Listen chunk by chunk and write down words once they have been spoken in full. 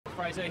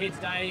Fraser, here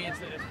today, it's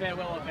a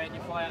farewell event,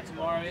 you fly out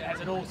tomorrow. Has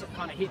it all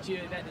kind of hit you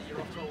that you're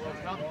off to a World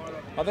Cup?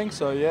 I think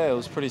so, yeah. It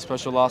was pretty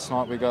special last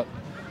night. We got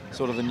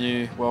sort of the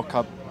new World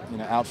Cup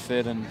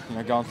outfit, and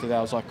going through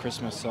that was like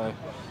Christmas. So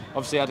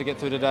obviously I had to get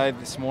through today,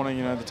 this morning,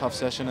 the tough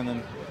session, and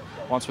then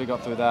once we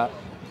got through that,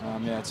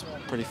 yeah, it's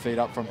pretty feet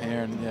up from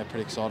here, and yeah,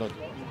 pretty excited.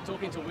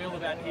 Talking to Will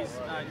about his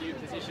new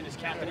position as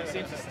captain, he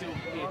seems to still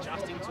be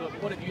adjusting to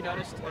it. What have you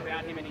noticed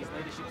about him and his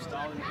leadership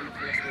style in the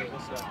first league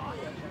also?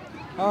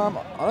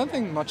 I don't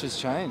think much has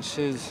changed.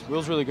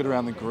 Will's really good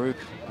around the group.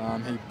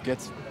 He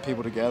gets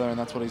people together, and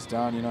that's what he's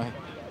done.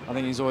 I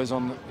think he's always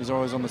on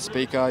the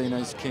speaker.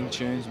 He's king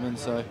tunesman,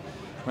 so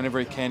whenever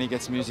he can, he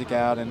gets music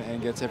out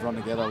and gets everyone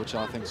together, which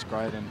I think is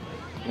great.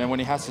 And when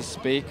he has to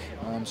speak,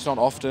 it's not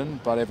often,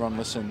 but everyone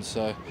listens.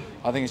 So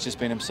I think it's just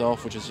been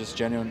himself, which is just a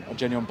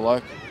genuine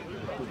bloke.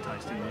 Good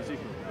taste in music.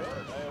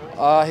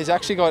 He's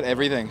actually got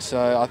everything,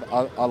 so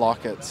I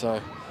like it.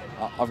 So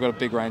I've got a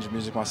big range of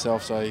music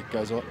myself, so he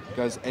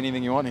goes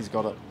anything you want, he's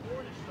got it.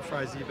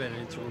 Fraser, you've been an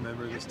integral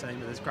member of this team,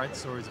 and there's great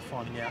stories of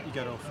finding out you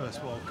go to a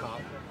first World Cup.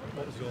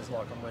 What was yours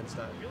like on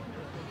Wednesday?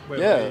 Where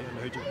were you, and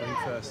who'd you bring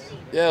first?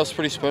 Yeah, it was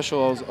pretty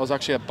special. I was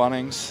actually at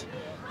Bunnings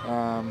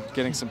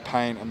getting some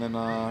paint, and then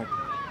I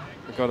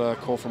got a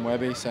call from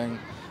Webby saying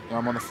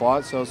I'm on the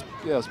flight. So I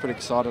was pretty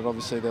excited.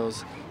 Obviously, there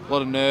was a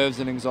lot of nerves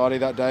and anxiety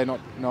that day, not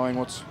knowing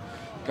what's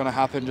going to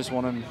happen, just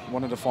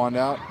wanted to find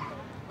out.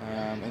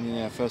 And then,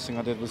 yeah, first thing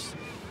I did was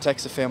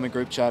text the family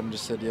group chat and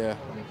just said, yeah,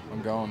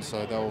 I'm going.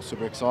 So they were all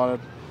super excited.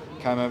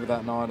 Came over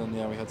that night, and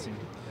yeah, we had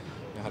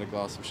had a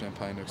glass of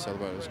champagne to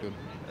celebrate. It was good.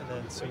 And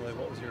then similarly,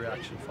 what was your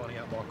reaction finding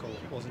out Michael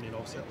wasn't in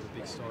offset was a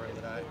big story of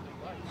the day?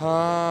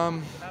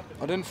 I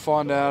didn't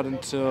find out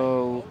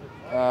until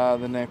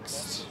the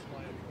next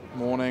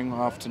morning,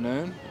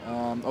 afternoon.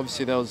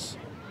 Obviously, there was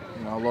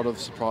a lot of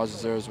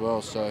surprises there as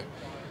well. So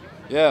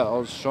yeah, I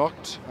was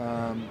shocked.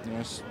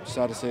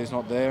 Sad to see he's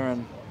not there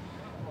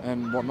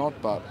and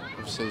whatnot, but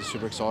obviously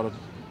super excited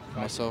for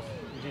myself.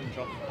 You didn't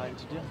drop the paint,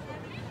 did you?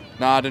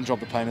 No, I didn't drop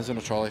the painters in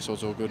a trolley, so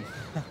it's all good.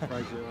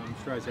 Fraser,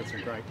 Australia's had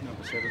some great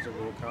number sevens at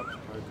World Cups,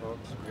 Pro Cox,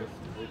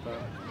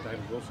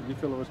 David Wilson. Do you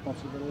feel the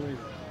responsibility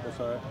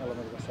also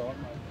element of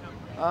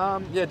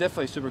excitement? Yeah,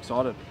 definitely super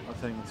excited. I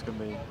think it's going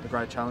to be a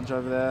great challenge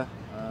over there.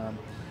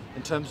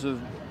 In terms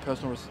of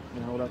personal,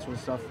 all that sort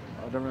of stuff,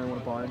 I don't really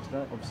want to buy into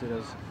that. Obviously,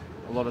 there's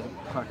a lot of,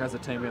 as a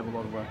team, we have a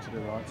lot of work to do,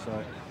 right? So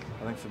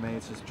I think for me,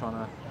 it's just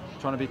trying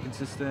to be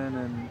consistent,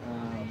 and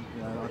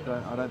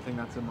I don't think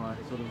that's in my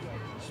sort of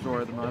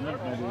story at the moment.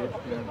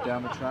 Maybe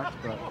down the track,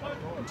 but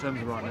in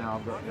terms of right now,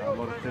 I've got a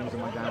lot of things in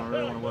my game I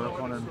really want to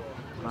work on, and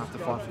I have to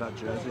fight for that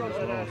jersey as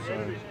well.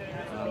 So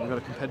we've got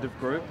a competitive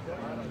group,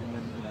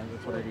 and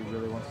that's what Eddie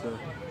really wants to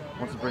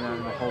bring out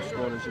in the whole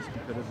squad, is just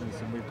competitiveness,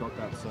 and we've got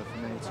that. So for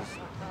me, it's just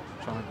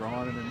trying to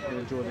grind and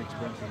enjoy the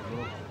experience as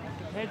well.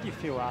 How did you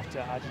feel after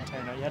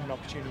Argentina? You had an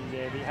opportunity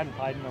there, but you hadn't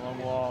played in a long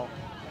while.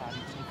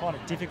 Did you find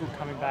it difficult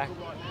coming back,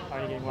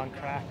 only getting one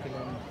crack, and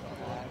then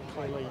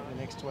clearly the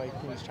next week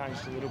things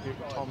changed a little bit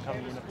with Tom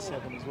coming in at the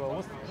 7 as well?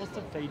 What's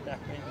the feedback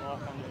been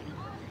like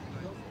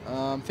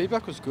on you?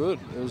 Feedback was good.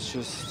 It was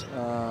just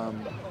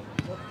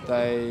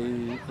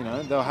they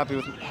were happy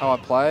with how I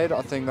played.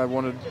 I think they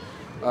wanted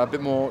a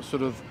bit more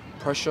sort of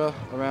pressure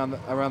around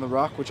the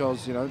ruck, which I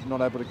was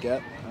not able to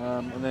get,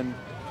 and then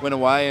went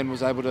away and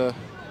was able to.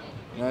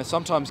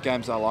 Sometimes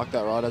games are like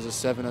that, right? As a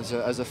 7, as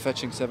a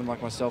fetching 7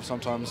 like myself,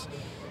 sometimes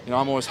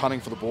I'm always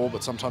hunting for the ball,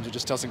 but sometimes it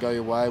just doesn't go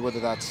your way. Whether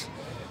that's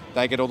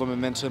they get all the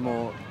momentum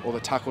or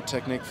the tackle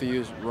technique for you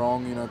is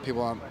wrong.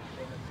 People aren't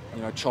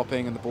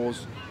chopping and the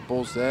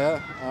ball's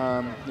there.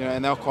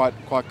 And they're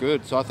quite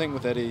good. So I think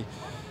with Eddie,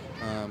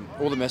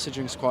 all the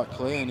messaging's quite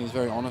clear, and he's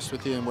very honest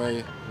with you and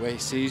where he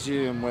sees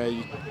you and where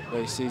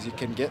he sees you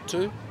can get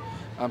to.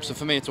 So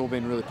for me, it's all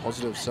been really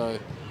positive. So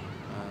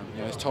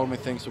he's told me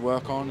things to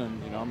work on,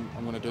 and I'm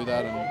going to do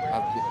that, and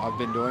I've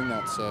been doing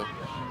that. So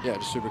yeah,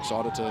 just super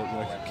excited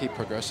to keep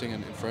progressing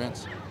in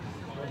France.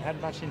 Had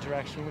much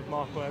interaction with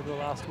Michael over the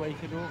last week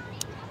at all?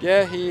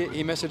 Yeah,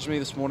 he messaged me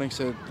this morning,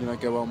 said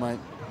go well, mate.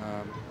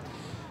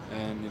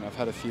 And I've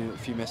had a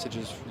few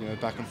messages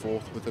back and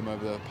forth with him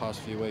over the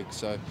past few weeks.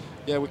 So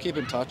yeah, we keep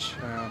in touch.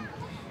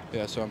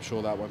 So I'm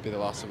sure that won't be the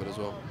last of it as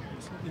well.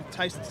 You've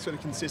tasted sort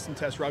of consistent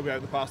Test rugby over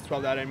the past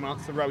 12 to 18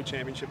 months, the Rugby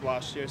Championship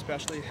last year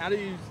especially. How do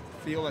you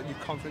feel that your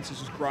confidence has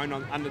just grown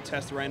under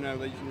Test arena,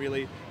 that you can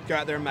really go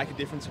out there and make a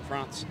difference in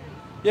France?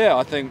 Yeah,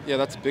 I think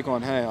that's a big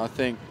one. Hey, I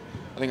think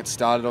it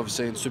started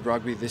obviously in Super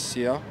Rugby this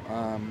year.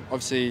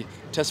 Obviously,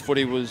 Test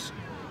footy was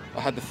I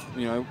had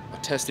a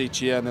test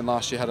each year, and then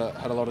last year had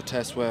a lot of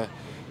tests where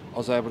I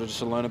was able to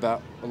just learn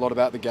a lot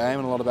about the game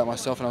and a lot about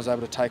myself, and I was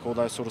able to take all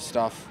those sort of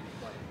stuff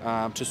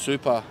to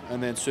Super,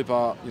 and then Super,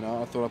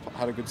 I thought I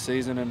had a good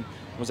season and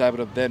was able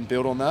to then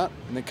build on that.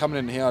 And then coming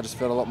in here, I just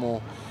felt a lot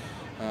more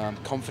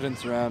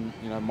confidence around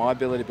my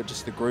ability, but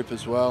just the group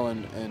as well,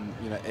 and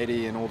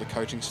Eddie and all the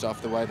coaching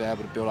stuff, the way they're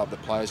able to build up the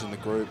players in the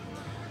group.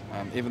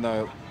 Even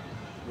though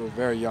we're a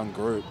very young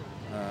group,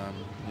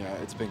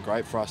 it's been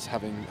great for us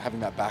having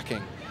that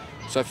backing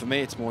So for me,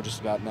 it's more just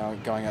about now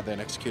going out there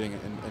and executing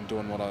and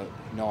doing what I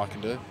know I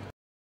can do.